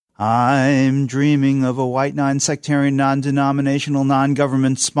I'm dreaming of a white, non-sectarian, non-denominational,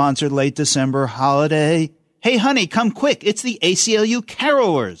 non-government-sponsored late December holiday. Hey, honey, come quick. It's the ACLU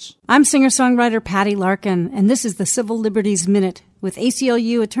Carolers. I'm singer-songwriter Patty Larkin, and this is the Civil Liberties Minute with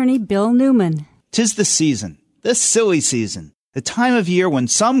ACLU attorney Bill Newman. 'Tis the season, the silly season, the time of year when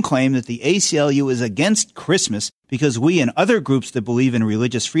some claim that the ACLU is against Christmas because we and other groups that believe in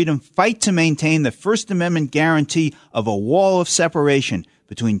religious freedom fight to maintain the First Amendment guarantee of a wall of separation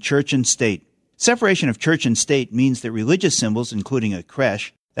between church and state. Separation of church and state means that religious symbols, including a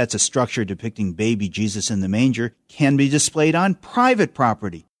creche, that's a structure depicting baby Jesus in the manger, can be displayed on private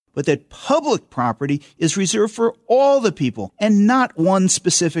property, but that public property is reserved for all the people and not one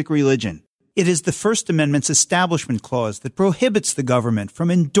specific religion. It is the First Amendment's Establishment Clause that prohibits the government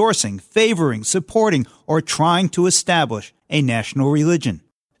from endorsing, favoring, supporting, or trying to establish a national religion.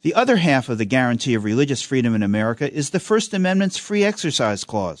 The other half of the guarantee of religious freedom in America is the First Amendment's Free Exercise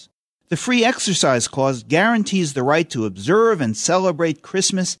Clause. The Free Exercise Clause guarantees the right to observe and celebrate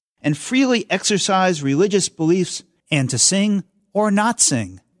Christmas and freely exercise religious beliefs and to sing or not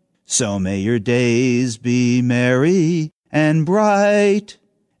sing. So may your days be merry and bright,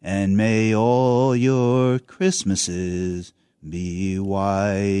 and may all your Christmases be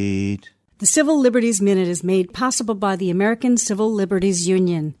white. The Civil Liberties Minute is made possible by the American Civil Liberties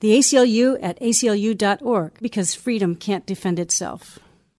Union, the ACLU at aclu.org, because freedom can't defend itself.